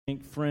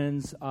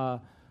friends,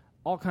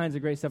 all kinds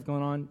of great stuff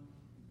going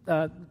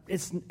on.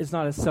 It's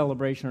not a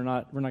celebration or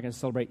not. We're not going to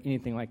celebrate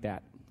anything like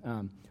that.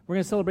 We're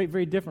going to celebrate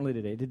very differently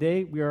today.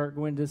 Today we are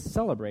going to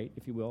celebrate,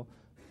 if you will,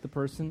 the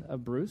person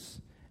of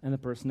Bruce and the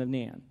person of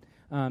Nan.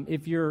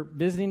 If you're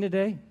visiting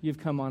today, you've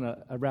come on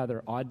a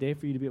rather odd day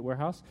for you to be at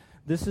Warehouse.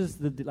 This is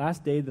the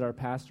last day that our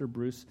pastor,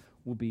 Bruce,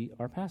 will be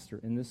our pastor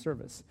in this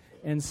service.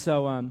 And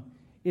so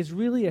it's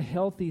really a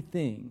healthy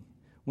thing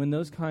when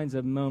those kinds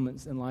of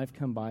moments in life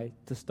come by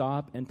to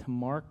stop and to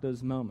mark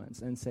those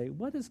moments and say,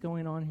 what is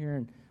going on here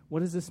and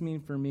what does this mean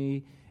for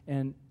me?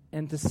 And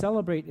to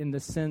celebrate in the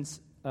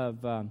sense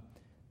of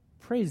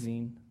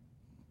praising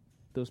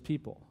those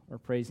people or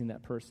praising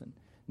that person.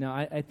 Now,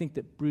 I think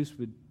that Bruce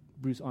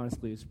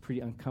honestly is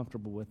pretty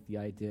uncomfortable with the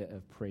idea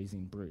of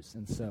praising Bruce.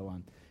 And so,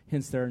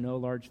 hence there are no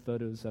large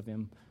photos of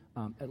him,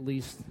 at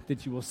least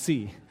that you will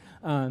see.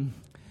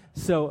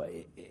 So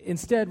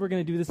instead, we're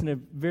going to do this in a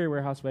very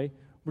Warehouse way.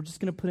 We're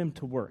just going to put him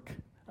to work.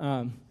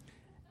 And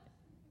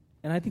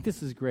I think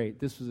this is great.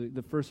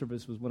 The first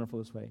service was wonderful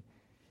this way.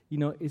 You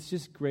know, it's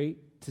just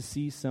great to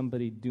see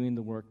somebody doing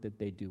the work that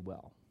they do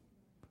well.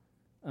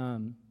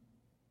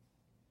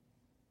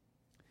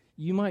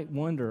 You might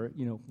wonder,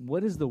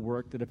 what is the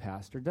work that a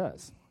pastor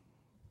does?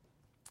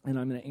 And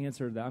I'm going to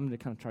answer that. I'm going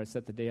to kind of try to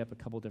set the day up a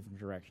couple different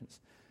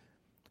directions.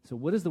 So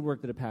what is the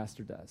work that a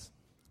pastor does?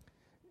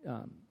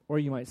 Or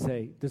you might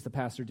say, does the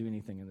pastor do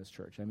anything in this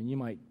church? I mean, you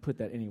might put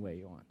that any way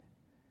you want.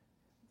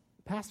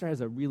 The pastor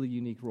has a really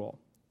unique role.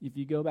 If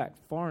you go back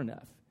far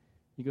enough,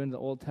 you go into the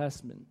Old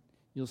Testament,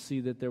 you'll see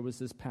that there was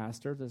this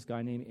pastor, this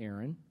guy named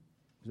Aaron,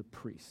 who was a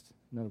priest,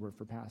 another word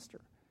for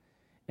pastor.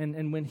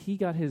 And when he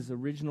got his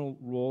original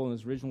role and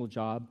his original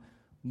job,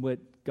 what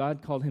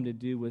God called him to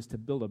do was to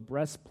build a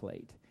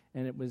breastplate.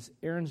 And it was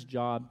Aaron's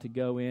job to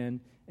go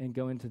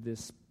into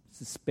this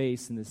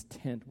space in this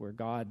tent where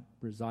God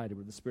resided,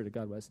 where the Spirit of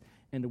God was,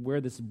 and to wear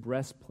this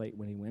breastplate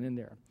when he went in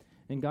there.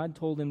 And God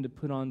told him to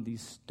put on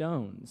these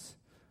stones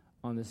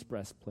on this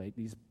breastplate,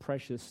 these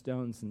precious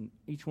stones, and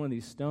each one of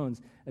these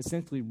stones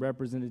essentially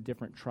represented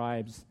different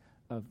tribes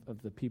of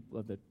the people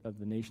of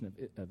the nation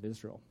of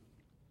Israel.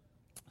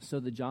 So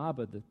the job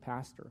of the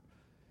pastor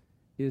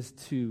is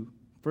to,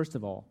 first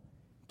of all,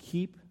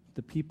 keep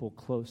the people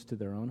close to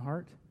their own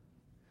heart,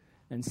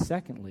 and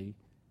secondly,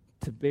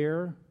 to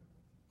bear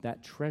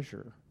that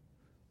treasure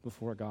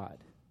before God.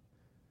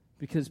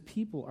 Because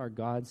people are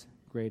God's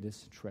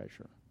greatest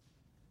treasure.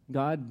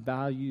 God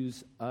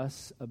values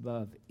us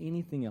above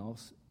anything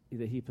else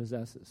that he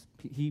possesses.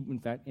 He, in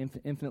fact,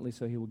 infinitely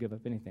so he will give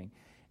up anything.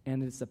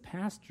 And it's a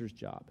pastor's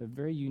job, a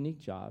very unique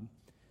job,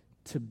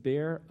 to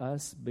bear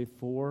us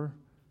before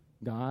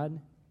God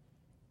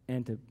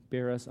and to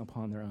bear us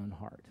upon their own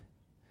heart.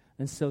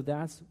 And so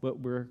that's what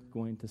we're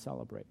going to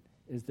celebrate,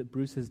 is that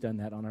Bruce has done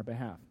that on our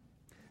behalf.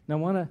 Now I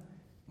want to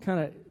kind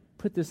of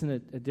put this in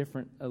a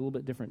little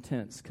bit different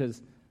tense,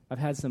 because I've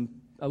had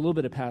a little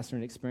bit of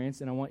pastoring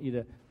experience, and I want you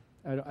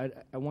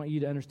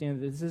to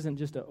understand that this isn't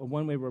just a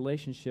one-way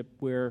relationship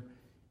where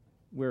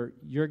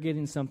you're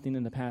getting something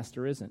and the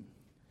pastor isn't.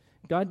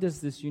 God does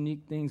this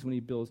unique things when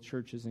he builds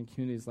churches and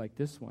communities like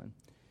this one.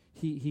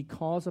 He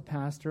calls a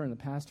pastor, and the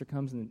pastor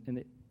comes and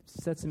it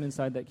sets him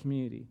inside that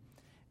community.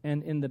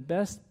 And in the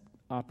best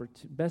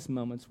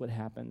moments, what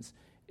happens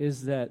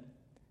is that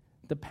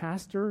the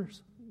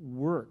pastor's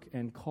work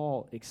and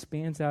call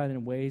expands out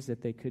in ways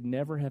that they could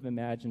never have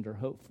imagined or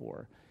hoped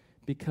for,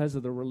 because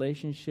of the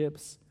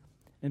relationships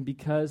and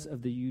because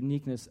of the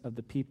uniqueness of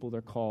the people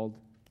they're called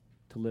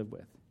to live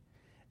with.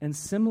 And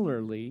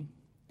similarly,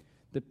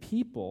 the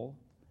people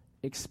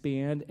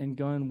expand and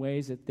go in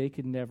ways that they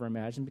could never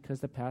imagine,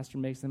 because the pastor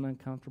makes them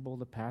uncomfortable,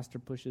 the pastor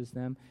pushes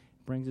them,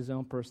 brings his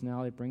own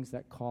personality, brings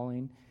that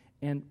calling,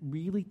 and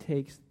really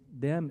takes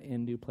them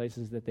in new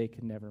places that they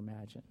could never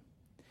imagine.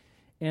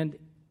 And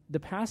the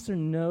pastor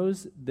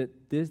knows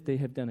that they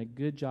have done a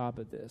good job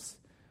of this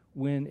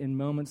when in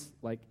moments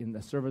like in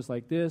the service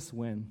like this,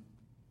 when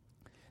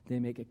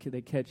they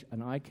catch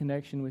an eye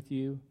connection with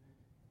you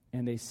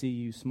and they see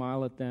you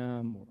smile at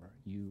them or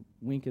you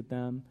wink at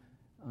them,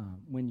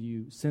 when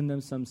you send them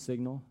some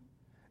signal.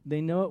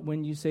 They know it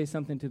when you say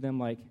something to them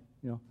like,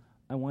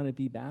 I want to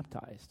be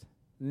baptized.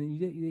 And then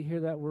you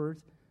hear that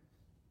word.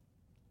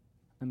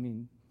 I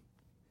mean,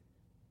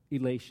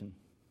 elation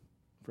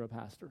for a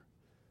pastor.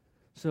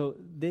 So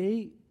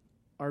they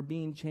are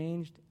being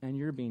changed, and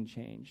you're being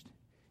changed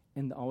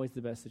in always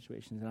the best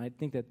situations. And I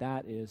think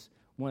that is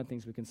one of the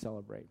things we can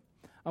celebrate.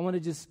 I want to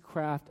just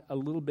craft a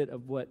little bit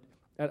of what,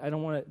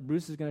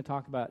 Bruce is going to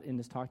talk about in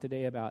this talk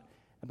today about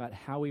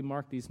how we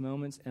mark these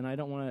moments, and I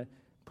don't want to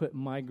put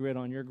my grid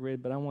on your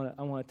grid, but I want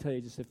to tell you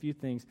just a few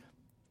things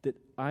that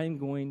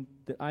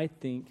I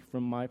think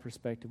from my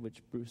perspective,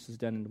 which Bruce has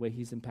done and the way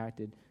he's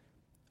impacted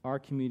our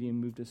community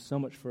and moved us so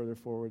much further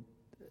forward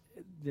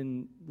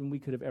than we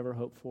could have ever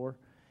hoped for.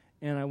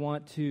 And I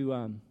want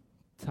to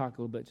talk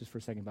a little bit just for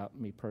a second about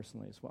me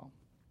personally as well.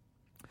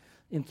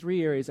 In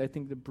 3 areas, I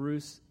think that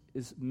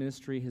Bruce's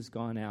ministry has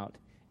gone out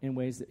in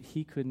ways that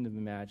he couldn't have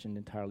imagined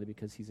entirely,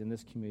 because he's in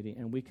this community,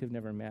 and we could have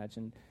never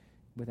imagined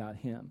without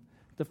him.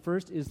 The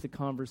first is the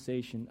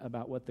conversation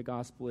about what the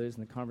gospel is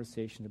and the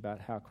conversation about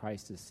how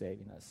Christ is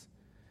saving us.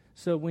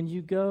 So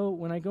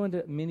when I go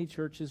into many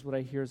churches, what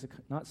I hear is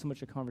not so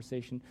much a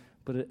conversation,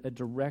 but a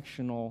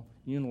directional,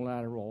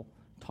 unilateral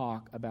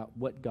talk about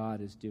what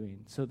God is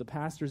doing. So the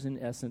pastor's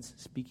in essence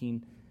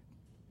speaking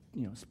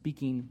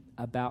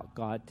about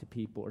God to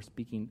people or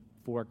speaking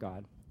for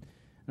God.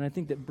 And I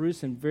think that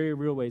Bruce in very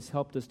real ways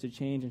helped us to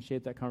change and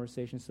shape that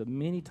conversation. So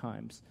many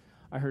times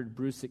I heard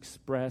Bruce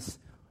express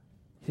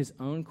his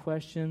own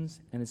questions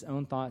and his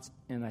own thoughts,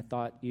 and I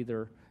thought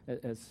either,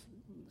 as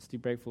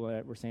Steve Brakeful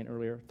were saying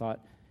earlier,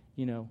 thought,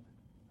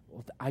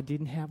 I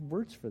didn't have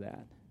words for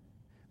that.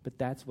 But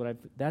that's what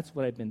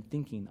I've been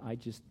thinking. I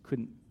just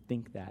couldn't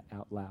think that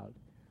out loud.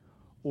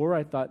 Or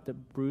I thought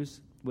that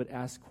Bruce would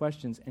ask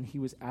questions, and he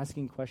was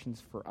asking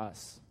questions for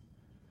us.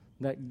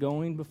 That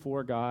going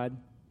before God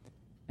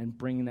and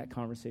bringing that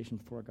conversation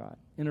before God.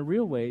 In a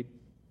real way,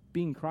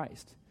 being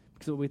Christ.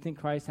 Because what we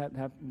think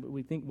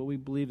what we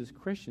believe as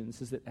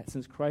Christians is that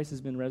since Christ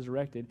has been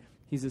resurrected,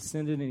 he's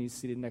ascended and he's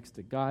seated next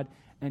to God,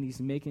 and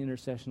he's making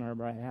intercession on our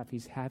behalf.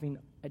 He's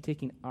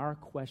taking our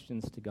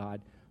questions to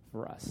God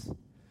for us.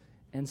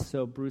 And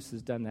so Bruce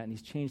has done that, and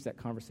he's changed that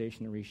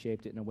conversation and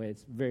reshaped it in a way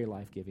that's very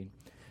life-giving.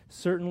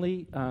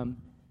 Certainly,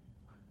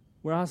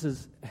 Warehouse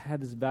has had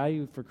this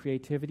value for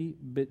creativity,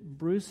 but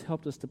Bruce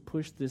helped us to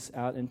push this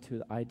out into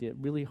the idea,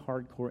 really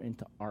hardcore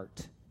into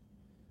art,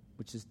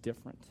 which is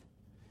different.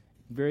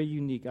 Very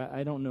unique.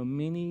 I don't know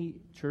many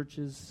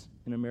churches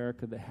in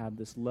America that have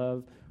this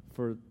love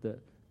for the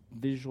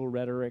visual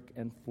rhetoric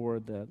and for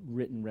the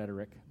written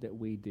rhetoric that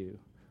we do.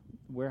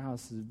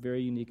 Warehouse is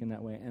very unique in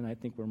that way, and I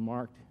think we're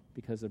marked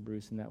because of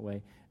Bruce in that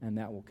way, and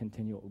that will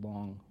continue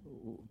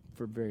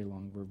for very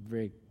long. We're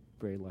very,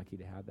 very lucky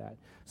to have that.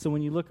 So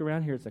when you look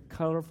around here, it's a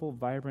colorful,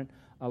 vibrant,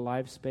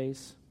 alive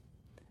space.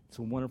 It's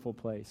a wonderful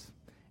place,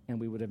 and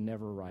we would have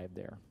never arrived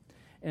there.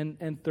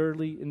 And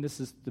thirdly, and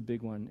this is the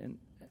big one, and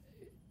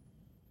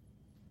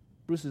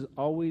Bruce has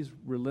always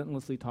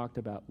relentlessly talked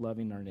about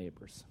loving our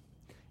neighbors,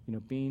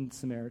 being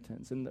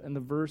Samaritans. And the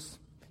verse,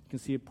 you can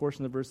see a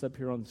portion of the verse up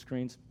here on the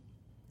screens,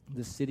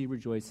 the city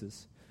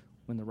rejoices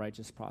when the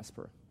righteous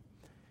prosper.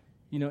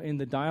 In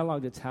the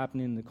dialogue that's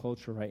happening in the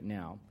culture right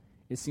now,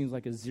 it seems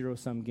like a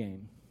zero-sum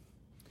game.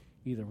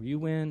 Either you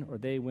win or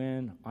they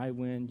win, I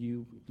win,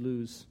 you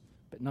lose,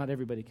 but not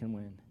everybody can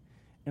win.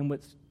 And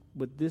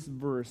with this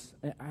verse,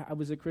 I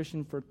was a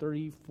Christian for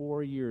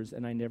 34 years,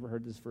 and I never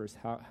heard this verse.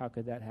 How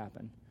could that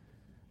happen?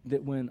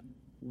 That when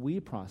we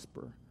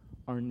prosper,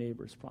 our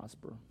neighbors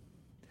prosper.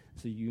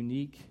 It's a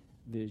unique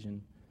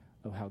vision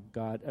of how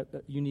God,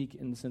 unique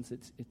in the sense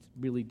it's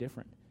really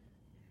different,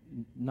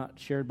 not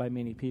shared by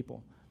many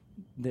people,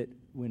 that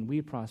when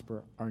we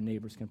prosper, our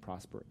neighbors can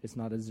prosper. It's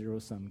not a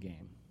zero-sum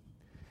game.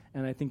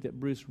 And I think that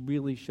Bruce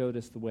really showed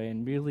us the way,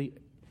 and really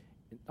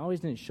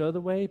always didn't show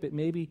the way, but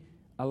maybe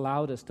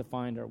allowed us to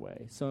find our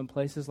way. So in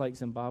places like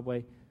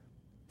Zimbabwe,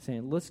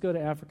 saying, let's go to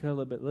Africa a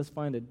little bit, let's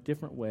find a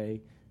different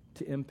way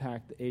to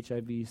impact the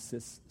HIV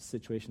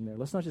situation there.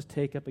 Let's not just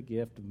take up a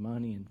gift of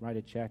money and write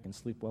a check and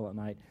sleep well at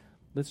night.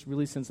 Let's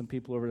really send some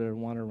people over there to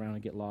wander around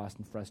and get lost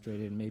and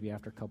frustrated, and maybe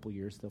after a couple of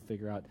years they'll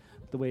figure out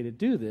the way to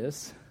do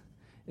this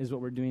is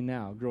what we're doing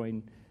now,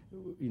 growing,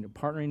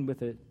 partnering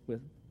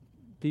with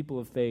people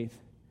of faith,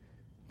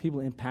 people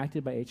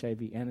impacted by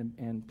HIV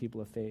and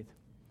people of faith,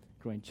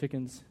 growing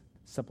chickens,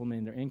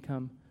 supplementing their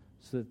income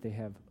so that they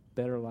have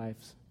better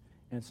lives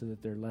and so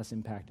that they're less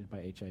impacted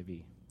by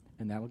HIV.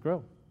 And that'll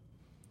grow.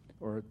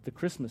 Or the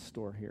Christmas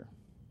store here,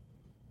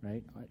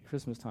 right? At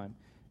Christmas time.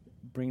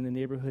 Bringing the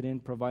neighborhood in,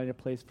 providing a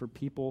place for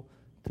people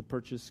to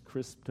purchase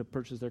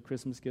their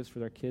Christmas gifts for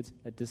their kids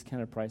at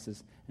discounted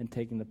prices, and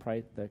taking the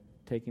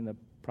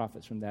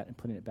profits from that and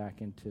putting it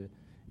back into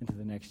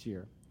the next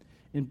year.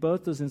 In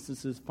both those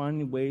instances,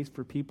 finding ways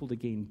for people to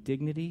gain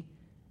dignity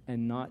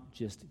and not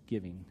just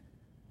giving.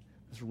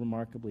 It's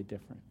remarkably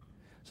different.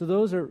 So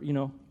those are,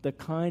 the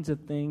kinds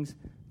of things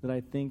that I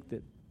think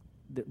that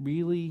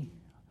really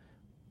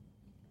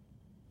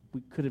we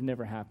could have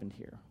never happened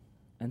here.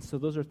 And so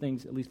those are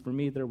things, at least for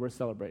me, that are worth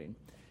celebrating.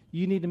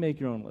 You need to make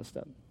your own list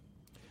up.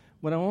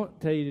 What I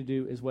won't tell you to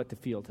do is what to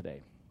feel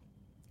today.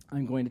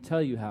 I'm going to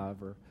tell you,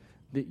 however,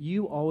 that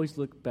you always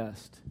look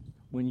best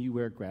when you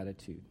wear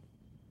gratitude.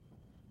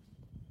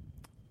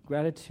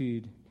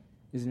 Gratitude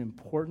is an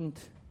important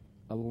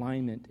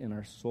alignment in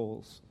our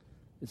souls.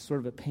 It's sort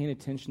of a paying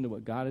attention to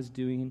what God is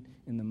doing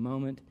in the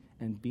moment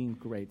and being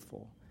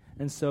grateful.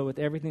 And so with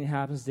everything that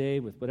happens today,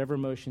 with whatever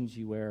emotions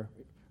you wear,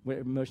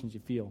 whatever emotions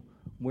you feel,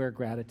 wear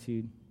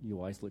gratitude. You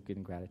always look good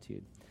in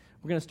gratitude.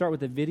 We're going to start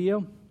with a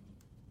video.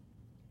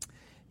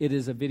 It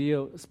is a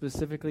video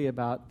specifically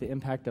about the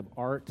impact of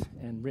art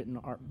and written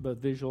art, both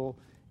visual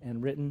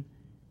and written,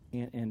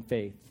 and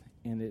faith.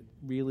 And it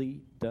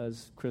really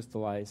does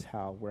crystallize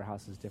how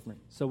Warehouse is different.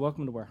 So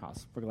welcome to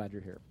Warehouse. We're glad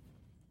you're here.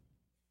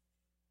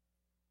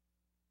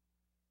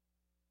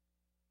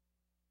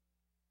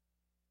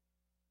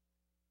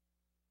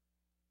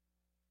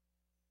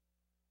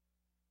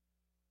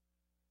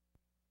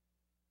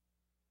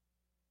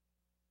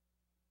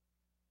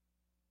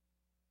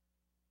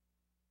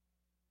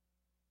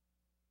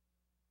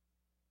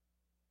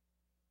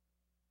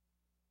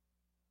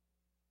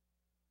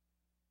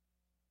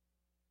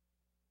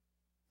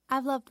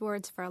 I've loved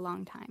words for a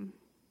long time,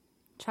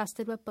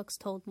 trusted what books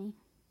told me,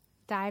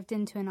 dived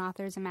into an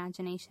author's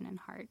imagination and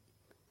heart.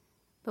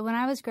 But when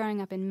I was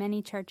growing up in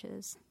many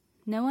churches,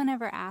 no one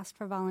ever asked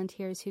for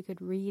volunteers who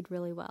could read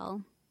really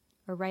well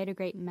or write a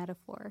great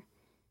metaphor.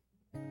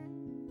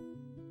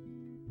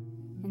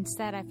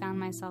 Instead, I found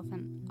myself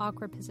in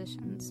awkward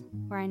positions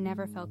where I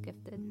never felt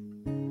gifted.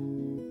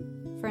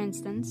 For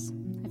instance,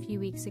 a few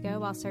weeks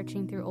ago, while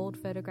searching through old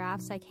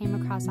photographs, I came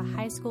across a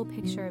high school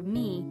picture of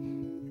me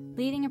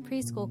leading a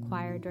preschool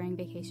choir during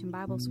Vacation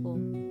Bible School.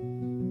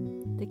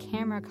 The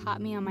camera caught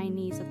me on my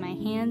knees with my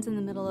hands in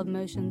the middle of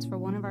motions for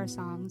one of our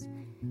songs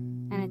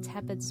and a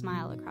tepid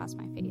smile across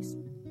my face.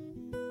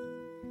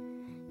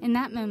 In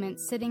that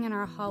moment, sitting in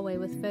our hallway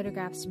with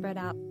photographs spread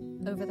out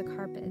over the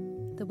carpet,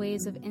 the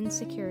waves of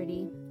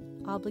insecurity,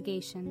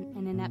 obligation,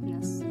 and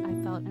ineptness I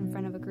felt in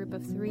front of a group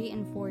of 3-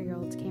 and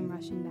 4-year-olds came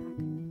rushing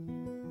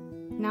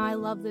back. Now I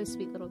love those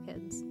sweet little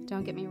kids,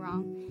 don't get me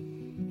wrong.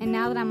 And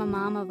now that I'm a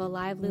mom of a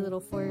lively little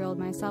 4-year-old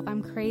myself,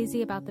 I'm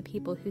crazy about the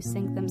people who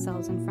sink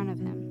themselves in front of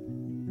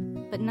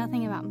him. But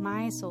nothing about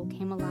my soul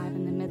came alive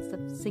in the midst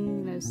of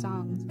singing those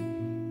songs,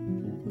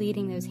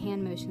 leading those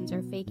hand motions,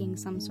 or faking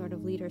some sort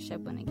of leadership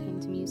when it came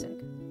to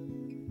music.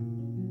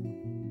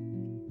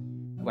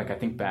 I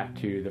think back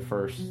to the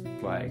first,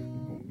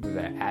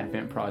 the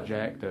Advent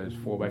project, those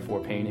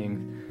 4x4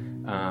 paintings.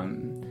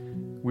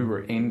 We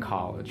were in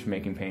college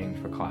making paintings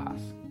for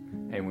class,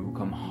 and we would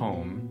come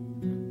home,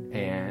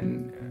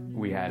 and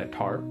we had a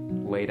tarp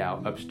laid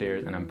out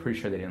upstairs, and I'm pretty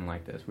sure they didn't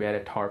like this. We had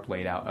a tarp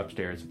laid out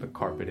upstairs with the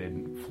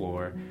carpeted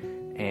floor,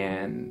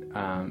 and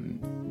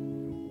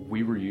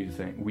we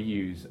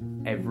use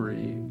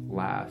every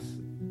last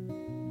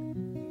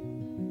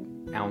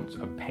ounce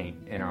of paint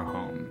in our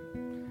home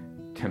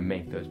to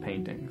make those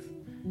paintings.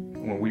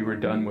 When we were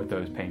done with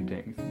those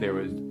paintings, there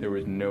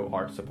was no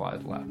art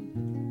supplies left.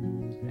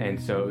 And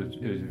so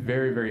it was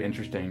very, very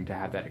interesting to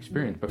have that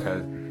experience,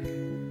 because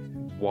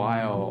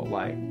while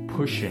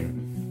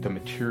pushing the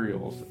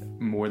materials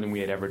more than we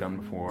had ever done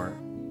before,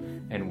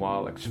 and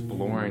while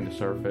exploring the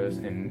surface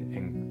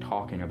and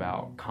talking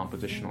about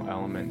compositional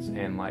elements,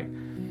 and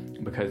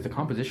because the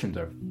compositions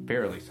are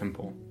fairly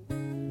simple,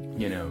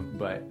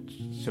 but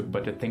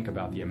to think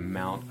about the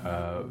amount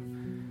of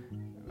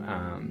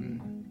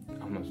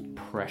almost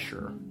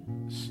pressure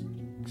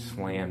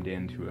slammed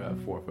into a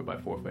 4-foot by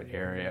 4-foot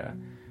area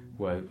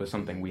was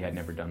something we had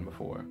never done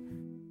before.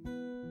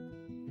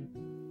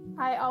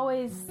 I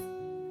always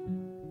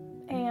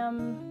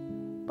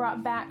am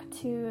brought back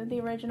to the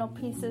original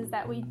pieces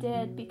that we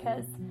did,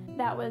 because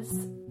that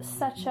was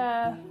such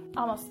a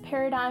almost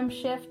paradigm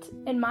shift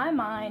in my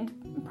mind,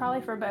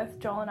 probably for both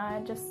Joel and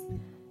I, just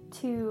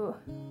to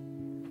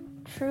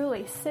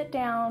truly sit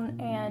down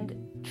and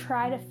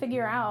try to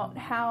figure out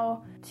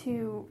how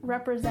to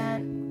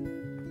represent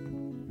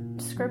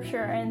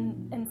Scripture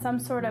in some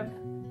sort of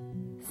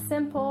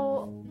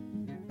simple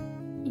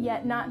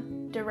yet not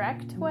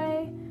direct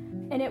way.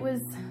 And it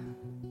was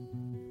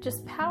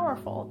just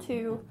powerful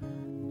to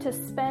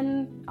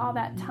spend all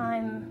that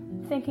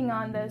time thinking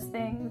on those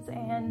things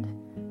and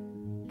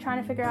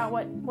trying to figure out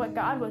what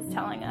God was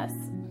telling us.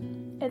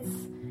 It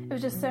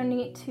was just so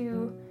neat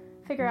to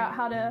figure out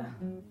how to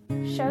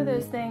show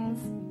those things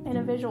in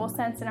a visual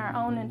sense in our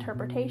own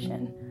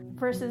interpretation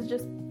versus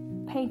just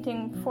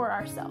painting for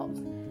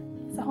ourselves.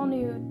 It's a whole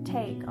new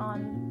take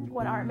on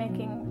what art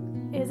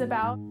making is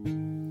about.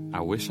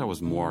 I wish I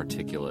was more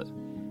articulate.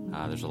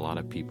 There's a lot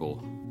of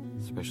people,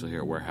 especially here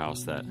at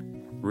Warehouse, that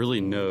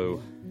really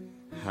know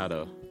how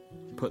to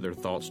put their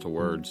thoughts to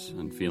words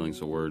and feelings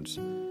to words,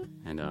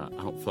 and I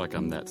don't feel like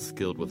I'm that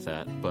skilled with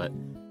that, but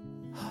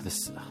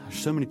there's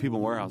so many people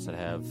in Warehouse that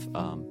have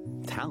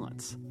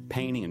talents.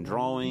 Painting and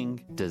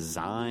drawing,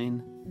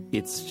 design.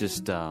 It's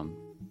just,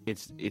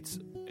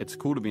 it's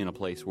cool to be in a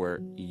place where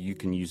you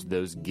can use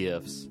those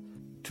gifts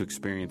to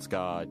experience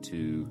God,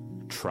 to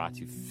try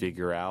to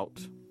figure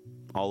out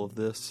all of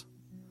this.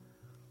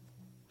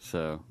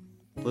 So,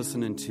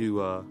 listening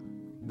to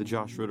the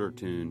Josh Ritter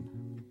tune,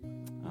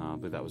 I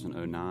believe that was in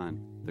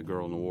 2009, The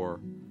Girl in the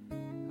War,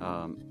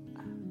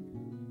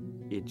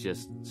 it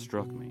just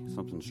struck me.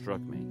 Something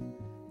struck me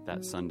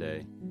that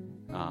Sunday,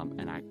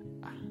 and I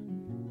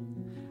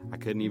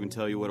couldn't even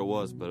tell you what it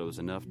was, but it was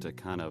enough to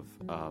kind of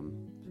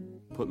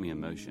put me in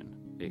motion.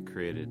 It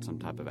created some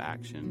type of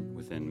action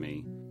within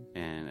me,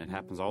 and it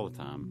happens all the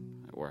time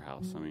at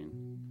Warehouse. I mean,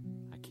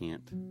 I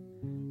can't.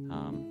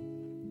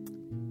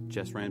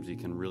 Jess Ramsey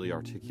can really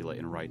articulate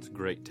and writes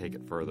great take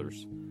it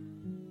furthers.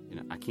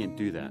 I can't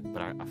do that,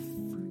 but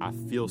I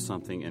feel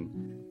something, and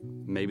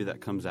maybe that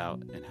comes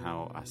out in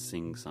how I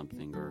sing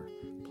something or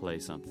play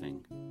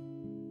something.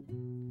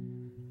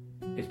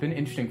 It's been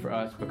interesting for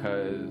us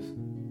because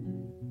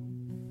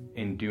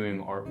in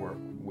doing artwork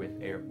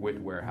with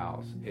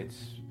Warehouse,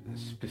 it's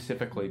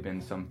specifically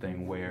been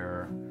something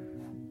where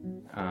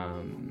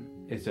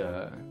it's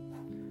a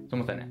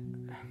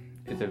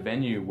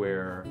venue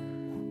where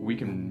we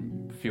can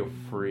feel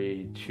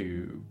free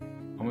to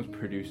almost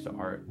produce the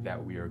art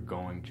that we are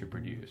going to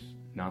produce,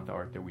 not the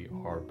art that we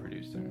are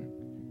producing.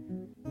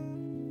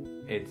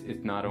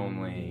 it's not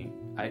only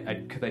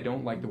because I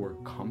don't like the word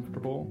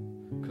comfortable,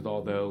 because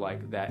although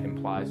like that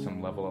implies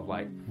some level of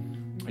like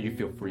you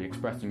feel free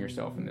expressing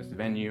yourself in this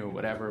venue or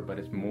whatever, but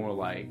it's more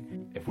like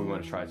if we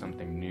want to try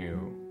something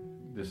new,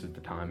 this is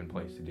the time and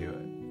place to do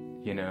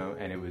it, you know.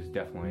 And it was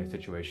definitely a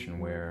situation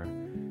where,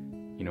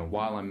 you know,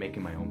 while I'm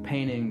making my own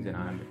paintings and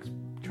I'm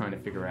trying to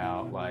figure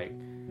out like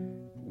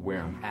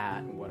where I'm at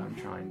and what I'm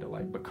trying to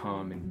like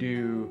become and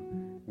do,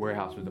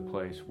 Warehouse was the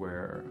place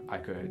where I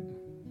could,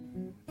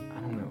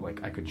 I don't know,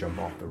 like I could jump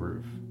off the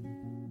roof.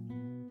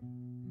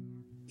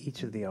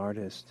 Each of the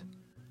artists,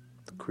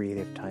 the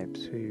creative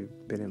types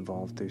who've been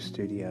involved through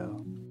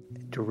studio,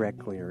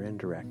 directly or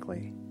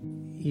indirectly,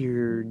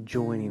 you're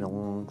joining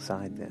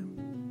alongside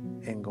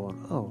them and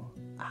going, oh,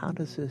 how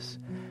does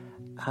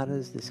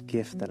this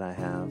gift that I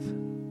have,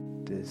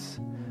 this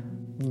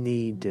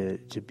need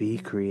to be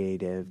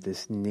creative,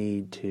 this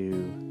need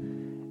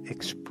to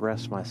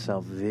express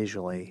myself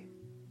visually,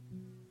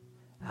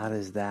 how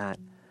does that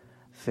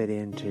fit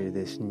into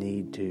this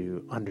need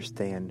to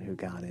understand who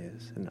God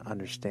is and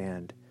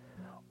understand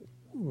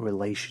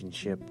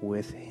relationship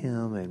with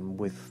Him and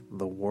with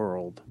the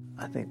world?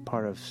 I think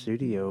part of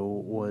studio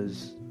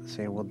was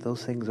saying, well,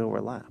 those things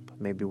overlap.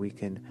 Maybe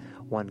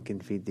one can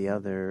feed the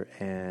other,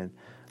 and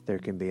there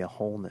can be a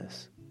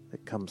wholeness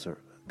that comes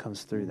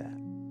through that.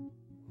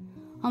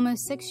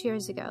 Almost 6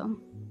 years ago,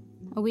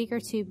 a week or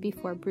two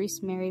before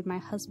Bruce married my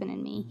husband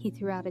and me, he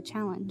threw out a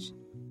challenge.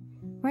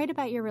 Write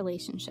about your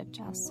relationship,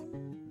 Jess.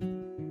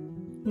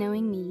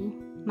 Knowing me,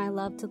 my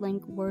love to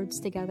link words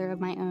together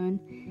of my own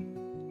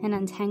and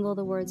untangle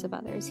the words of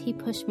others, he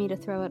pushed me to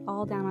throw it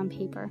all down on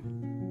paper.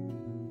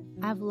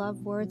 I've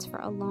loved words for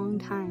a long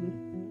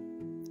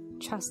time,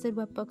 trusted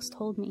what books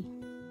told me,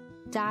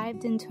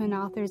 dived into an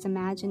author's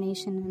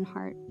imagination and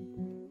heart.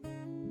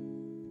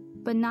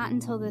 But not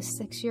until this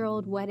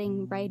 6-year-old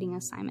wedding writing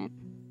assignment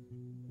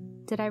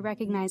did I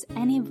recognize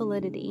any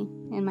validity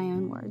in my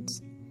own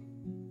words.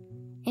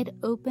 It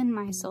opened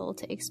my soul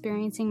to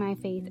experiencing my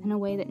faith in a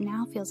way that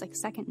now feels like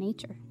second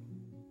nature.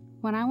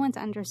 When I want to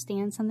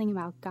understand something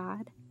about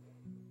God,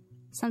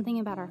 something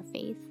about our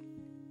faith,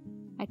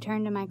 I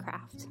turn to my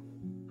craft.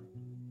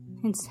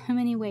 In so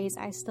many ways,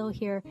 I still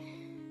hear,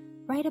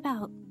 write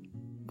about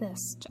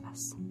this,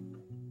 Jess.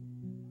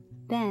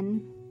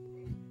 Then,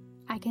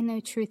 I can know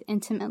truth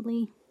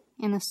intimately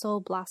in a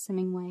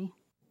soul-blossoming way.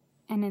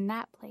 And in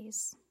that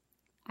place,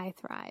 I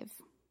thrive.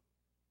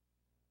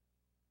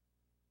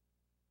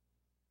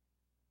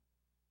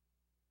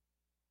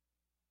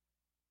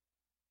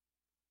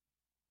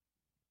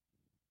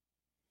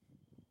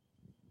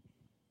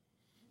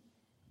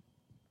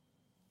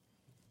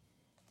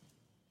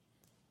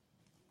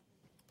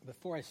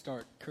 Before I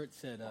start, Kurt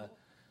said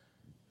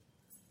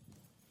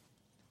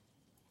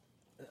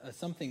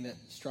something that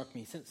struck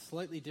me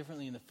slightly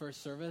differently in the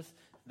first service,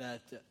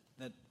 that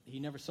he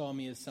never saw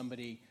me as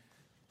somebody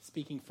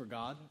speaking for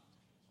God,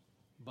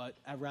 but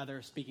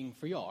rather speaking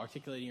for y'all,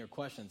 articulating your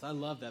questions. I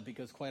love that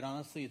because, quite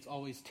honestly, it's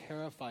always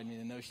terrified me,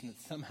 the notion that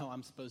somehow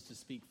I'm supposed to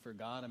speak for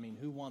God. I mean,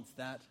 who wants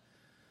that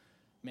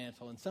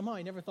mantle? And somehow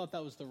I never thought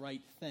that was the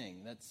right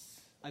thing.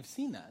 I've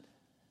seen that.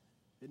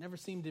 It never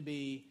seemed to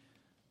be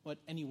what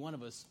any one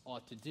of us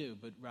ought to do,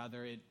 but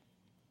rather it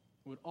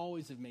would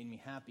always have made me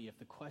happy if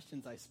the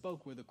questions I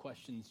spoke were the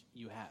questions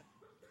you had.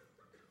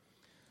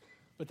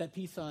 But that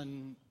piece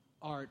on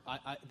art,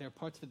 there are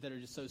parts of it that are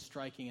just so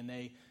striking, and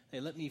they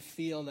let me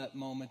feel that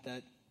moment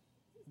that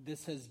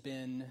this has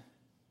been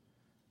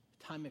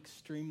time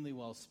extremely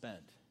well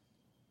spent.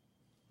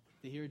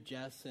 To hear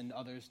Jess and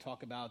others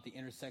talk about the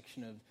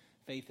intersection of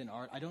faith and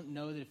art, I don't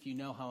know that if you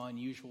know how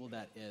unusual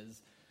that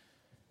is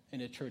in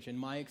a church. In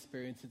my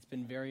experience, it's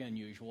been very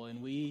unusual. And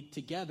we,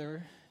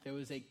 together, there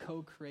was a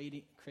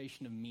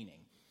co-creation of meaning.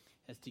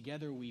 As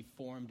together we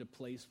formed a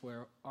place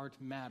where art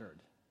mattered.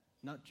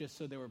 Not just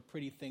so there were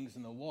pretty things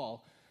on the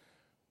wall,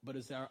 but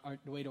as a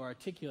way to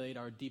articulate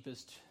our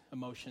deepest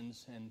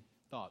emotions and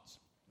thoughts.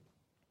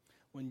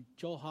 When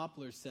Joel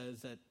Hoppler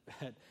says that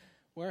at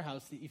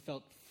Warehouse that he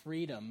felt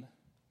freedom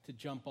to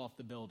jump off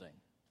the building,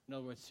 in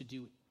other words, to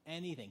do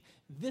anything,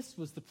 this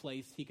was the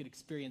place he could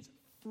experience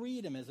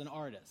freedom as an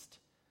artist.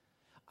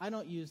 I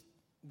don't use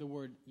the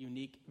word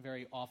unique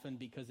very often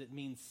because it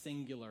means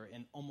singular,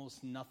 and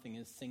almost nothing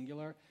is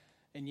singular.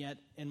 And yet,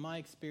 in my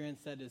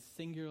experience, that is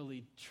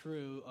singularly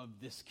true of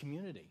this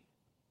community,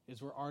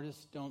 is where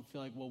artists don't feel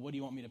like, well, what do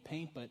you want me to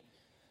paint? But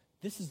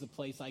this is the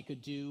place I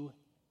could do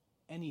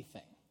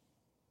anything.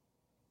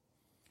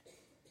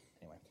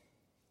 Anyway.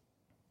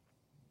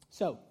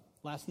 So,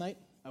 last night,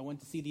 I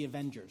went to see The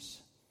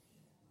Avengers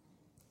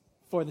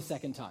for the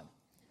second time.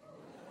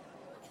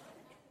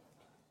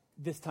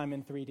 This time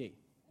in 3D.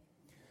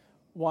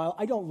 While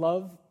I don't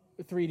love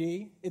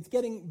 3D, it's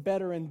getting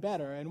better and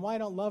better. And why I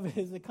don't love it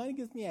is it kind of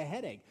gives me a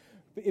headache.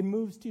 It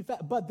moves too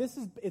fast. But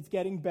it's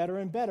getting better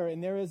and better.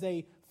 And there is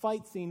a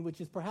fight scene,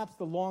 which is perhaps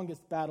the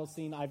longest battle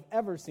scene I've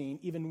ever seen,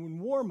 even in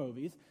war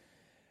movies.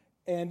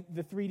 And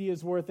the 3D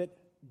is worth it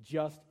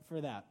just for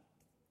that.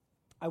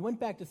 I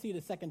went back to see it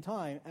a second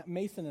time.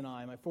 Mason and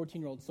I, my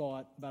 14-year-old, saw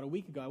it about a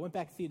week ago. I went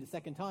back to see it a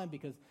second time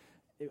because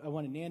I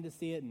wanted Nan to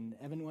see it, and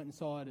Evan went and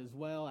saw it as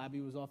well.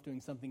 Abby was off doing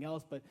something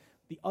else. But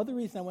the other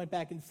reason I went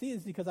back and see it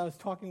is because I was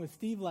talking with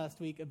Steve last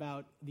week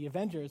about the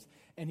Avengers,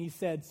 and he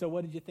said, so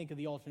what did you think of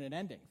the alternate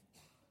endings?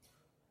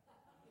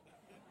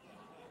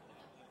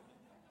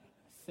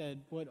 I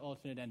said, what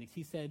alternate endings?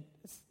 He said,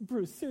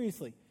 Bruce,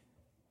 seriously,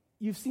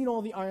 you've seen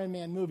all the Iron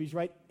Man movies,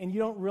 right? And you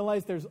don't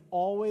realize there's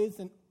always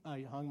an...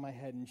 I hung my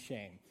head in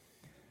shame.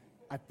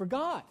 I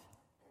forgot.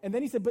 And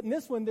then he said, but in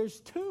this one,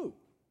 there's two.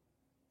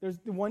 There's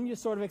the one you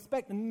sort of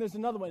expect, and then there's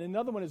another one.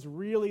 Another one is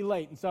really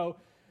late. And so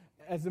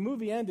as the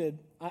movie ended,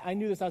 I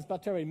knew this. I was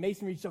about to tell you.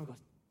 Mason reached over and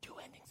goes, 2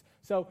 endings.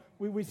 So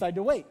we decided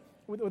to wait.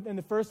 In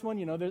the first one,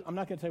 I'm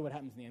not going to tell you what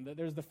happens in the end.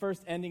 There's the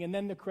first ending, and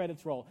then the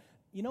credits roll.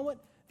 You know what?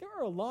 There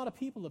are a lot of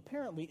people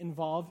apparently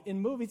involved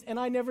in movies, and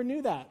I never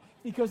knew that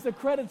because the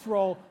credits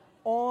roll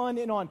on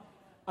and on.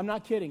 I'm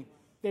not kidding.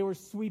 They were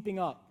sweeping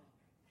up.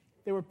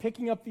 They were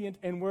picking up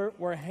and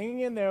we're hanging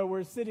in there,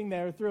 we're sitting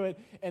there through it,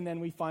 and then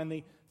we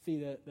finally see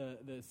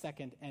the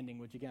second ending,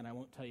 which again, I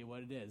won't tell you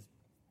what it is.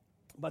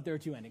 But there are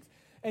 2 endings.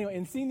 Anyway,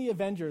 in seeing the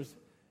Avengers,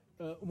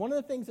 one of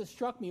the things that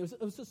struck me, it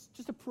was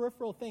just a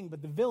peripheral thing,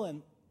 but the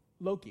villain,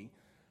 Loki,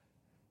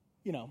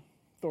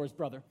 Thor's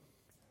brother,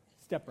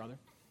 stepbrother,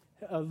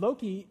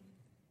 Loki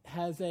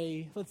has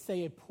let's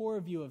say, a poor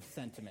view of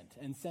sentiment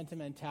and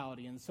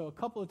sentimentality. And so a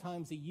couple of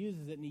times he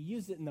uses it, and he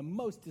uses it in the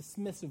most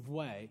dismissive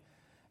way,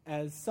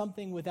 as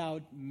something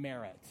without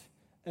merit,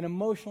 an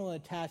emotional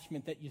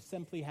attachment that you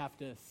simply have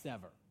to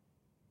sever.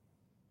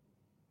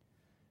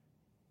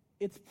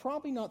 It's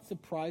probably not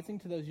surprising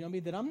to those who know me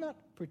that I'm not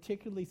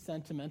particularly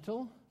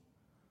sentimental.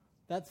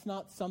 That's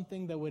not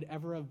something that would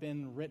ever have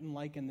been written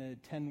like in the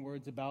 10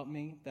 words about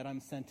me, that I'm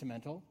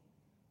sentimental.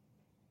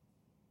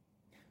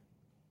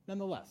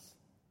 Nonetheless,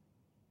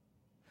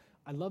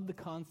 I love the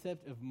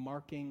concept of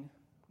marking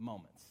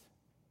moments.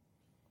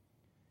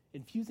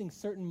 Infusing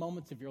certain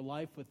moments of your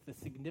life with the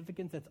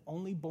significance that's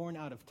only born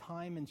out of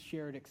time and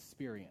shared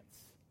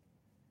experience.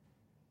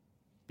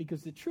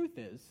 Because the truth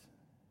is,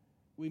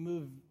 we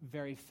move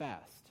very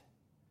fast.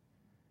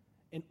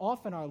 And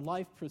often our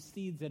life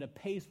proceeds at a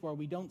pace where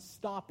we don't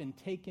stop and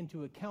take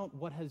into account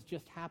what has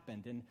just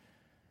happened and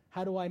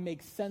how do I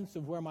make sense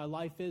of where my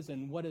life is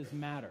and what has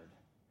mattered.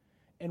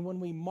 And when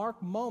we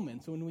mark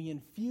moments, when we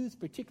infuse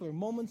particular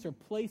moments or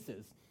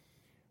places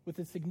with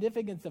the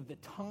significance of the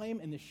time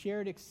and the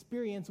shared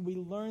experience, we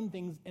learn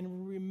things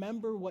and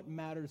remember what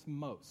matters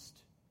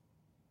most.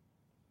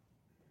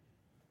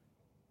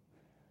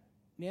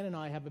 Nan and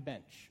I have a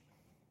bench.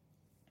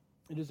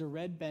 It is a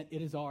red bench.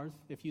 It is ours.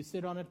 If you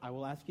sit on it, I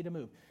will ask you to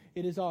move.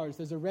 It is ours.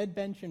 There's a red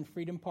bench in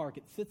Freedom Park.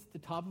 It sits at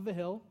the top of a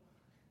hill,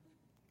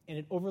 and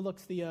it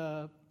overlooks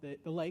the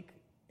lake,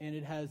 and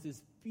it has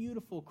this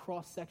beautiful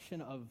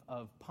cross-section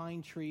of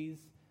pine trees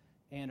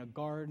and a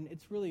garden.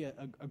 It's really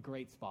a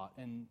great spot.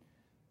 And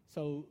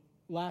so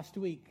last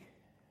week,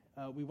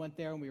 we went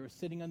there and we were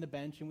sitting on the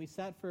bench and we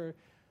sat for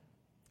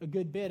a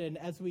good bit. And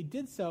as we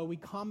did so, we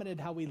commented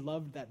how we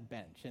loved that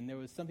bench. And there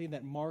was something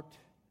that marked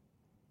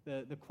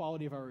the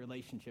quality of our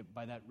relationship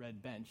by that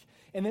red bench.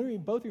 And then we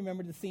both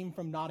remembered the scene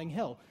from Notting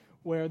Hill,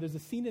 where there's a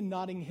scene in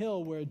Notting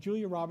Hill where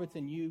Julia Roberts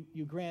and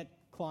Hugh Grant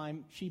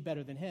climb, she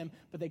better than him,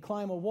 but they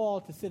climb a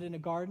wall to sit in a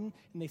garden,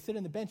 and they sit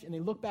on the bench, and they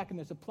look back and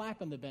there's a plaque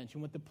on the bench.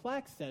 And what the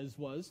plaque says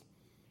was,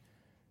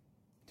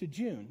 to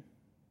June,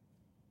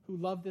 who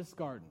loved this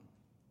garden,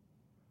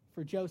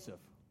 for Joseph,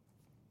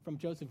 from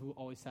Joseph, who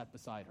always sat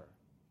beside her.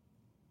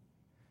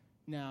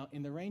 Now,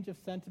 in the range of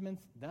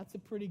sentiments, that's a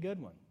pretty good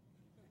one.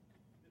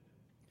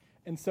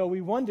 And so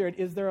we wondered,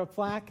 is there a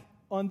plaque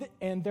on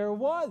and there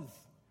was.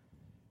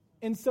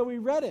 And so we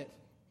read it,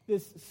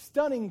 this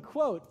stunning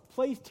quote,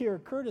 placed here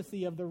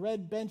courtesy of the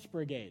Red Bench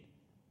Brigade.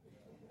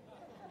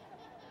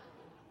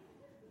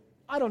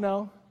 I don't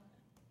know,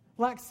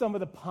 lacks some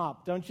of the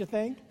pop, don't you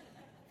think?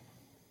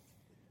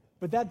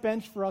 But that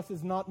bench for us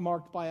is not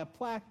marked by a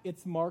plaque.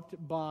 It's marked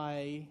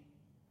by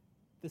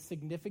the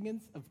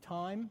significance of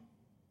time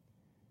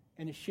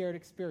and a shared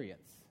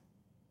experience.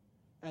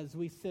 As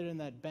we sit on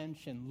that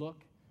bench and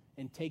look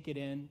and take it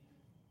in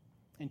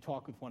and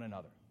talk with one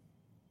another.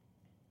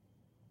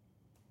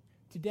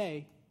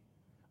 Today,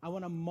 I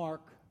want to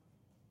mark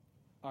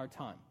our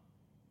time.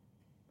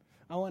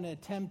 I want to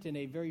attempt in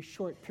a very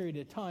short period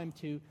of time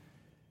to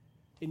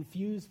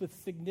infuse with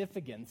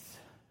significance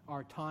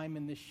our time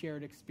in this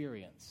shared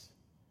experience.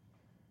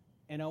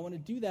 And I want to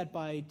do that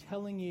by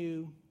telling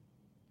you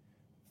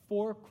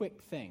 4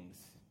 quick things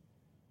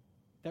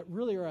that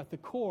really are at the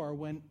core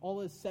when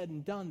all is said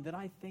and done that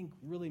I think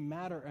really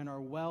matter and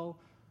are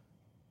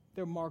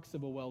they're marks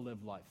of a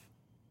well-lived life.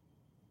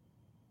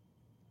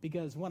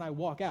 Because when I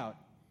walk out,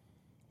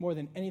 more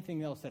than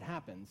anything else that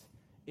happens,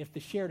 if the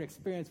shared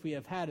experience we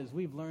have had is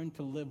we've learned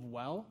to live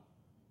well,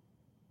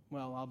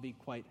 I'll be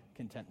quite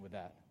content with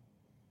that.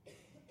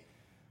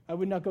 I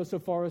would not go so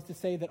far as to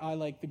say that I,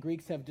 like the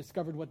Greeks, have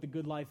discovered what the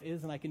good life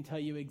is and I can tell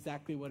you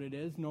exactly what it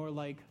is, nor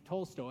like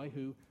Tolstoy,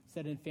 who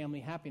said in Family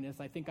Happiness,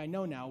 I think I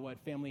know now what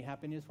family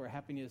happiness, where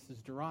happiness is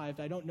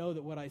derived. I don't know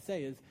that what I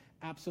say is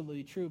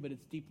absolutely true, but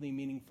it's deeply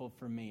meaningful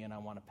for me, and I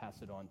want to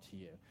pass it on to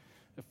you.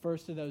 The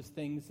first of those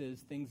things is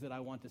things that I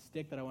want to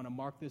stick, that I want to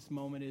mark this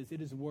moment, is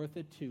it is worth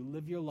it to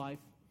live your life,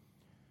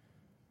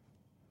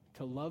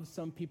 to love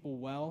some people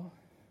well,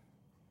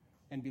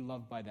 and be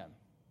loved by them.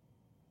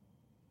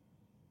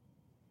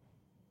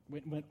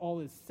 When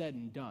all is said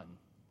and done,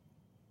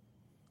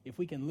 if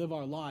we can live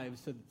our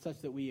lives such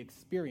that we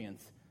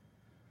experience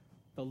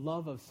the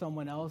love of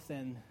someone else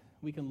and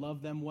we can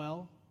love them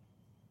well,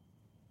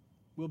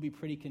 we'll be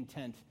pretty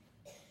content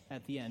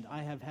at the end.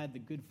 I have had the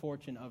good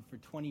fortune of, for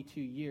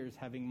 22 years,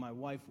 having my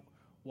wife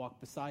walk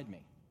beside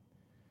me.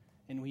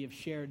 And we have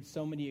shared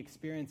so many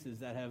experiences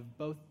that have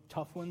both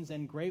tough ones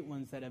and great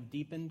ones that have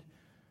deepened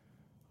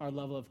our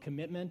level of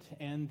commitment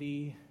and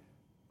the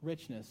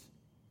richness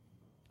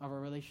of our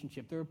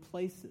relationship. There are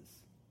places,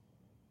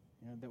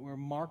 that we're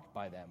marked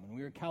by them. When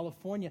we were in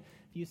California,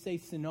 if you say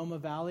Sonoma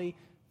Valley,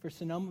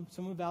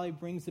 Sonoma Valley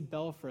brings a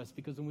bell for us,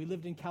 because when we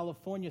lived in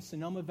California,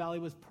 Sonoma Valley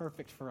was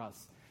perfect for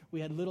us.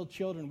 We had little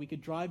children. We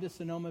could drive to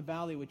Sonoma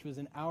Valley, which was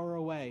an hour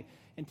away,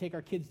 and take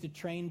our kids to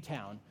Train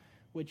Town,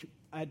 which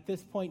at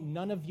this point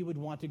none of you would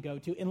want to go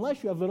to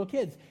unless you have little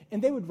kids.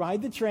 And they would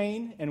ride the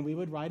train, and we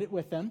would ride it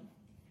with them.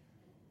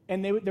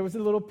 And there was a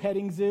little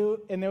petting zoo,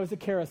 and there was a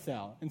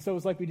carousel. And so it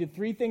was like we did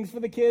 3 things for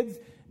the kids.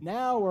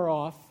 Now we're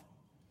off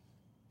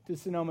to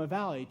Sonoma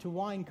Valley, to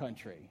wine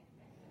country.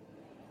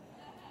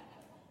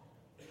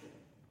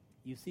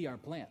 You see our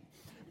plan.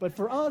 But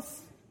for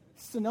us,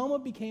 Sonoma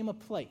became a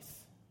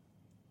place.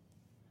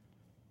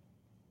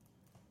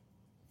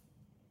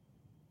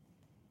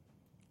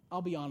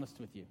 I'll be honest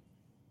with you.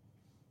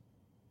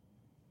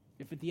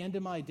 If at the end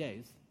of my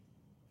days,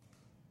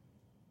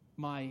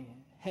 my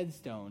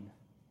headstone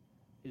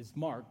is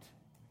marked,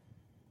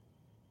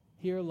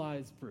 here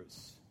lies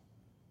Bruce,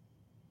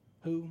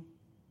 who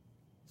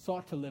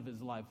sought to live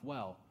his life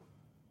well,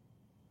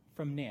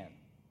 from Nan,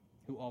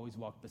 who always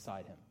walked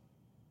beside him,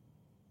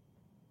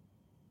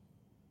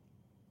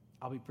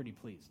 I'll be pretty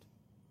pleased.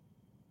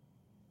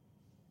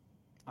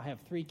 I have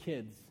 3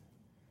 kids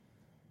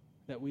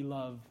that we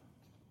love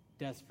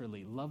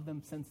desperately, love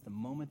them since the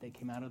moment they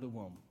came out of the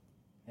womb.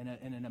 And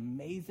an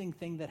amazing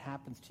thing that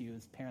happens to you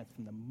as parents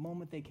from the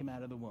moment they came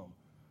out of the womb.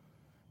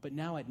 But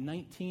now at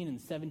 19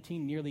 and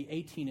 17, nearly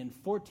 18 and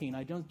 14,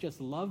 I don't just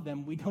love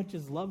them. We don't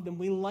just love them.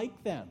 We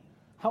like them.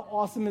 How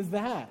awesome is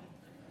that?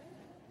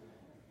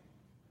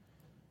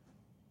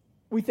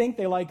 We think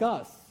they like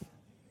us,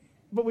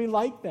 but we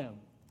like them.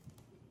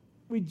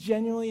 We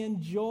genuinely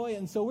enjoy,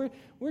 and so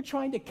we're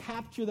trying to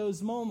capture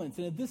those moments.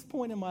 And at this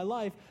point in my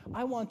life,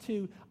 I want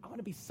to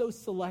be so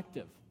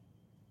selective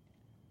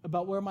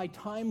about where my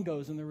time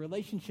goes and the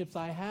relationships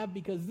I have,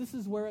 because this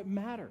is where it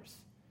matters.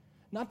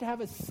 Not to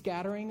have a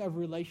scattering of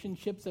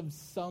relationships of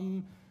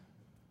some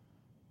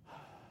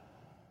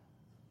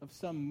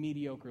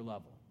mediocre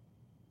level,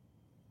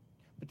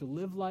 but to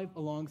live life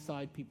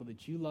alongside people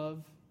that you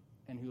love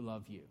and who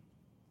love you.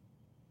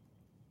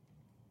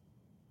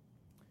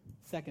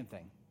 Second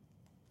thing,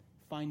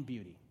 find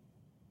beauty.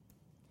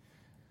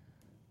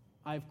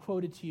 I've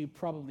quoted to you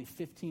probably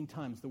 15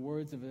 times the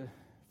words of a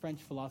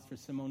French philosopher,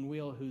 Simone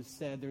Weil, who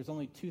said there's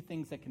only 2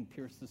 things that can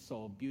pierce the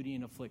soul, beauty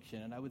and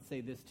affliction. And I would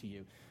say this to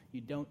you: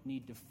 you don't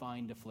need to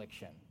find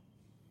affliction.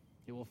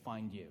 It will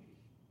find you.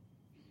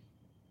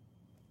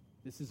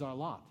 This is our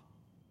lot.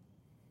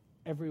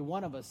 Every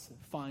one of us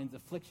finds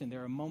affliction.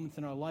 There are moments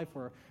in our life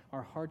where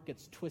our heart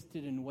gets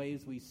twisted in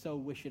ways we so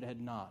wish it had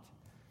not.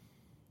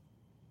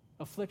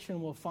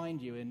 Affliction will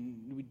find you,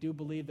 and we do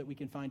believe that we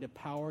can find a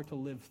power to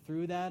live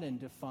through that and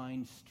to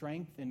find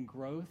strength and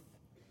growth,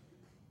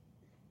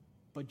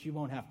 but you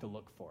won't have to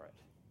look for it.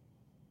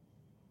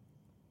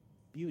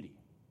 Beauty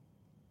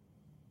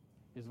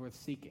is worth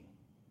seeking.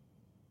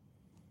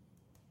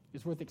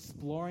 It's worth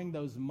exploring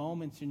those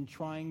moments and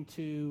trying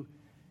to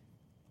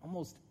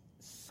almost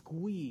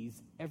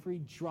squeeze every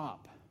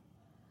drop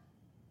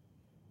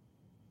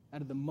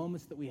out of the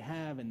moments that we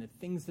have and the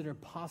things that are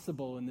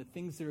possible and the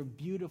things that are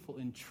beautiful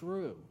and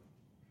true.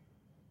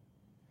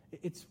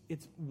 It's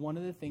one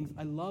of the things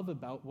I love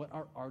about what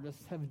our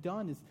artists have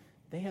done is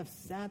they have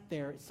sat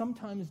there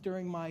sometimes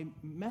during my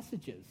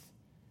messages.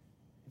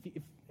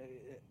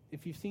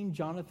 If you've seen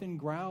Jonathan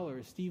Grau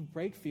or Steve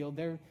Brakefield,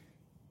 they're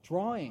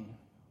drawing,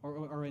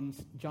 or in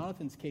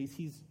Jonathan's case,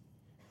 he's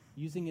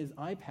using his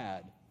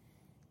iPad,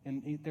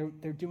 and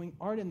they're doing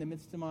art in the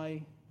midst of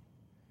my.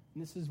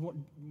 And this is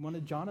one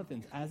of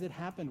Jonathan's, as it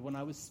happened when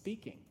I was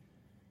speaking.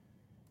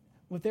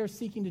 What they're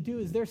seeking to do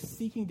is they're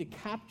seeking to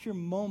capture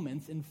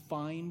moments and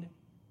find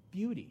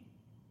beauty.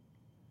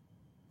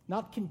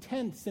 Not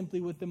content simply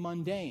with the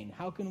mundane.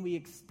 How can we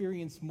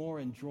experience more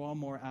and draw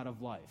more out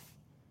of life?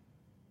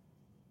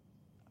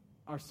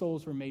 Our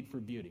souls were made for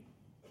beauty.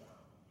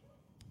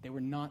 They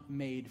were not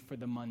made for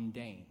the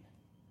mundane.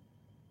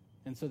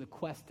 And so the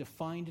quest to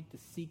find it, to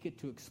seek it,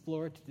 to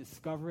explore it, to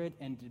discover it,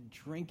 and to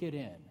drink it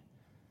in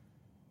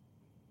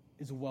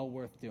is well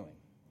worth doing.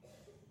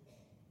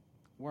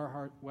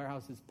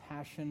 Warehouse's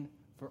passion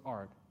for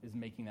art is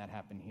making that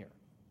happen here.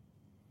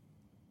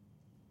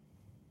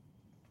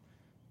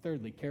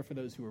 Thirdly, care for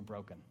those who are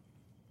broken.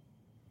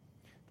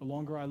 The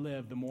longer I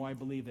live, the more I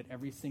believe that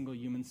every single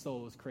human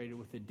soul is created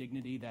with a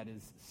dignity that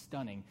is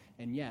stunning.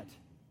 And yet,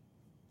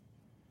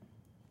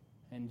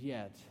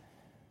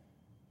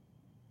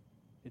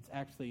 it's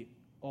actually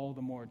all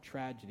the more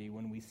tragedy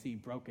when we see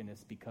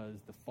brokenness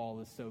because the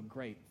fall is so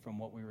great from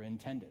what we were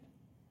intended.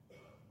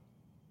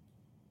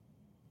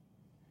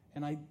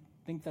 And I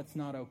think that's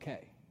not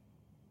okay.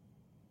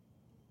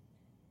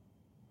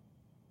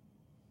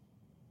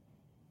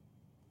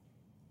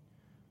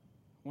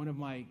 One of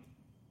my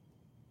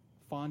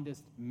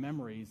fondest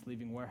memories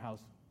leaving Warehouse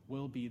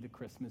will be the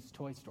Christmas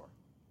toy store.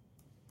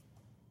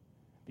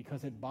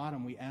 Because at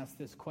bottom we ask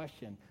this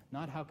question,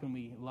 not how can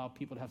we allow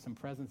people to have some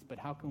presents, but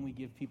how can we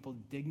give people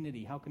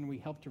dignity? How can we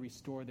help to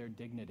restore their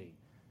dignity?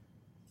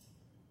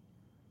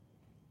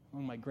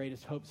 One of my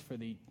greatest hopes for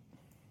the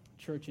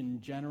church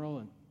in general,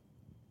 and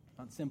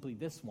not simply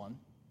this one,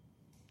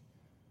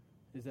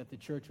 is that the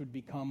church would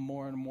become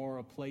more and more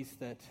a place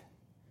that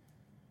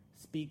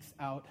speaks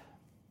out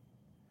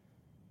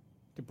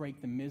to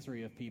break the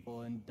misery of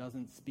people and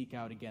doesn't speak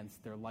out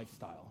against their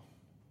lifestyle.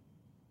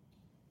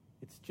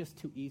 It's just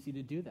too easy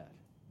to do that.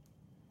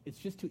 It's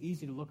just too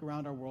easy to look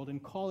around our world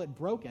and call it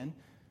broken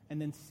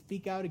and then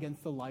speak out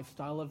against the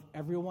lifestyle of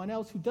everyone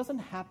else who doesn't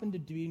happen to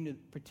be in a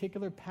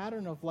particular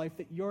pattern of life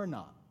that you're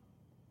not.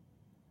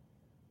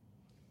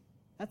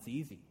 That's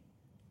easy.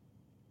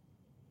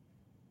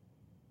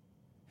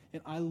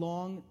 And I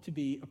long to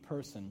be a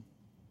person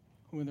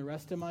who in the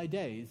rest of my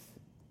days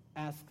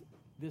asks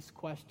this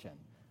question: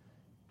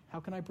 how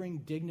can I bring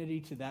dignity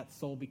to that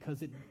soul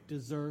because it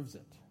deserves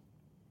it?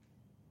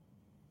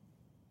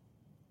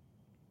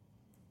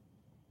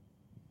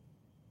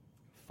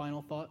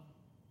 Final thought,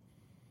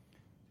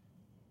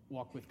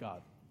 walk with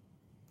God.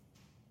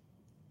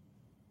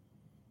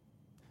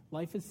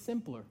 Life is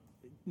simpler,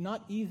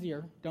 not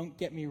easier, don't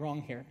get me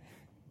wrong here,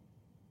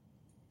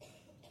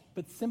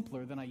 but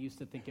simpler than I used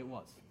to think it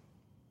was.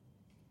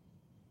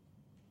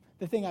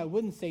 The thing I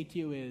wouldn't say to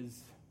you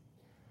is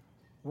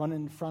run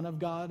in front of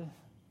God,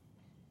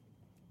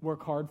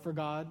 work hard for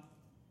God.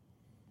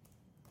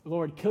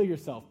 Lord, kill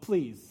yourself,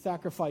 please.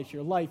 Sacrifice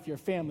your life, your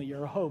family,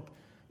 your hope,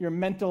 your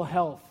mental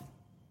health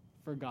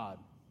for God.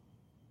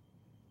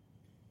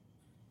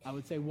 I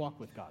would say walk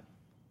with God.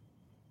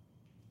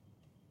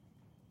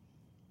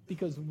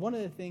 Because one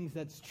of the things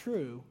that's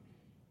true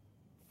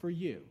for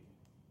you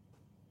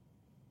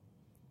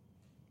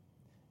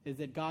is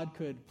that God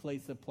could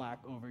place a plaque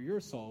over your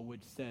soul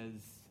which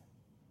says,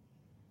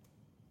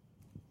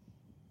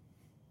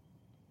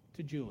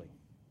 to Julie,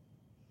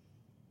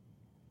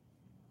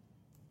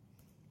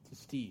 to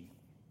Steve,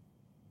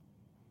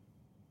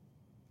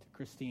 to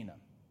Christina,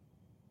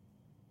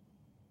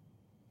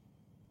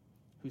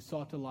 who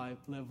sought to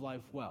live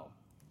life well,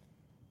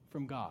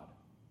 from God,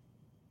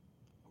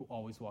 who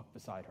always walked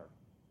beside her.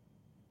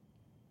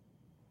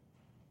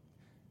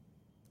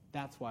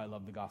 That's why I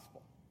love the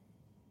gospel.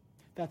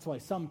 That's why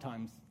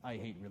sometimes I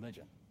hate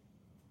religion.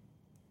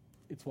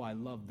 It's why I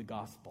love the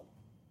gospel.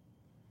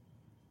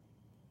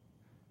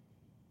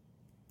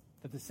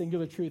 That the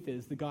singular truth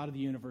is the God of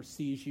the universe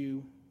sees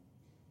you,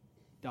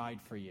 died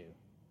for you,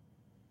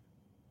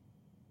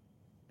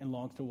 and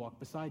longs to walk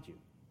beside you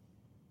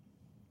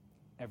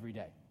every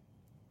day.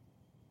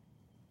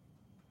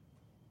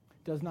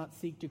 Does not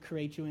seek to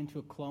create you into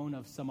a clone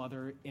of some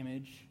other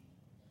image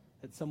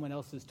that someone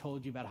else has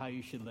told you about how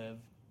you should live,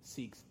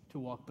 seeks to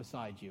walk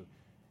beside you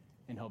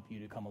and help you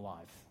to come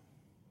alive.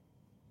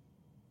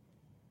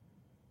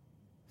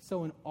 So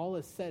when all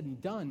is said and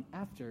done,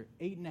 after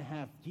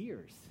 8.5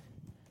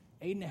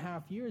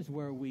 years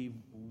where we've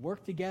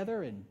worked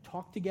together and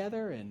talked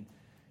together and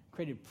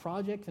created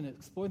projects and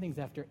explored things,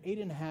 after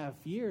 8.5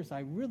 years,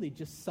 I really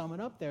just sum it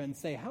up there and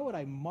say, how would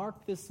I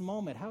mark this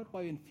moment? How do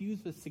I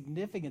infuse with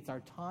significance our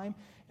time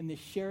and the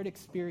shared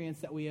experience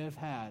that we have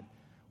had?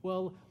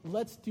 Well,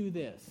 let's do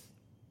this.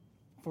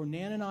 For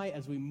Nan and I,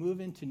 as we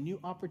move into new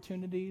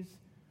opportunities,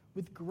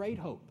 with great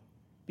hope,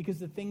 because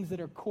the things that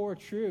are core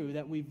true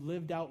that we've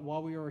lived out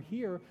while we were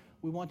here,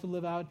 we want to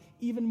live out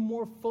even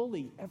more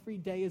fully every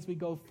day as we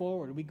go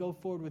forward. We go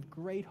forward with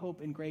great hope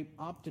and great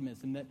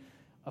optimism that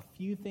a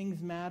few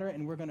things matter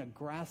and we're going to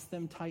grasp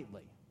them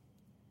tightly.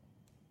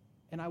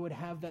 And I would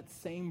have that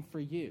same for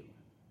you.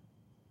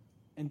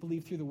 And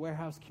believe through the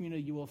Warehouse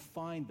community you will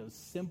find those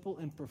simple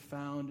and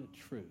profound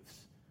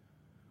truths.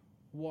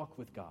 Walk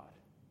with God.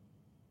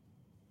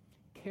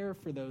 Care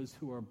for those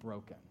who are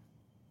broken.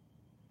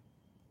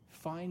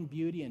 Find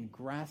beauty and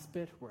grasp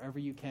it wherever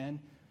you can,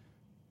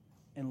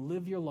 and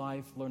live your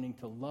life learning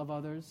to love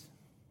others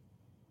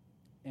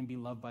and be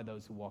loved by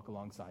those who walk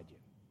alongside you.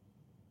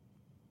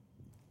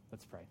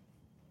 Let's pray.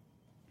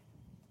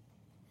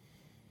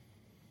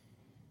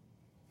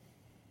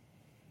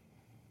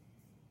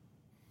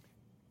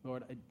 Lord,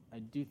 Lord, I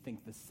do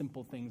think the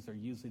simple things are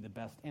usually the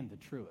best and the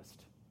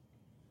truest.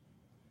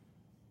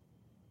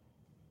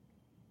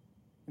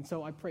 And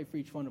so I pray for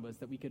each one of us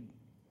that we could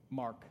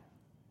mark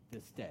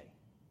this day.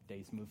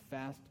 Days move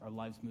fast, our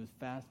lives move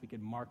fast. We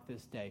could mark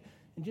this day.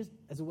 And just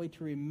as a way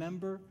to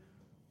remember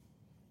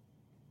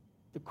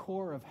the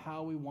core of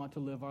how we want to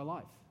live our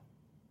life.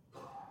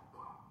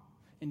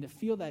 And to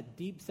feel that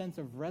deep sense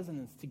of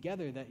resonance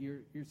together, that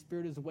your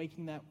Spirit is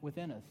waking that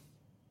within us.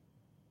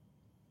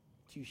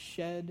 To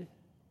shed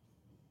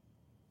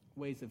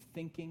ways of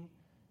thinking,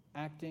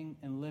 acting,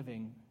 and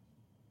living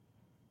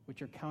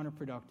which are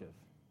counterproductive.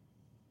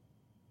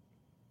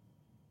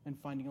 And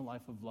finding a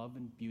life of love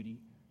and beauty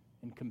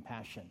and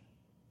compassion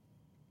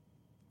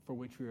for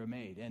which we were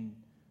made and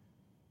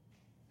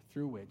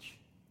through which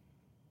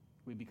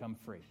we become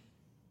free.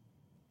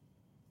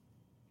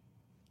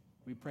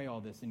 We pray all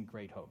this in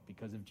great hope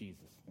because of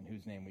Jesus, in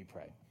whose name we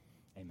pray.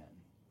 Amen.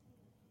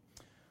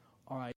 All right.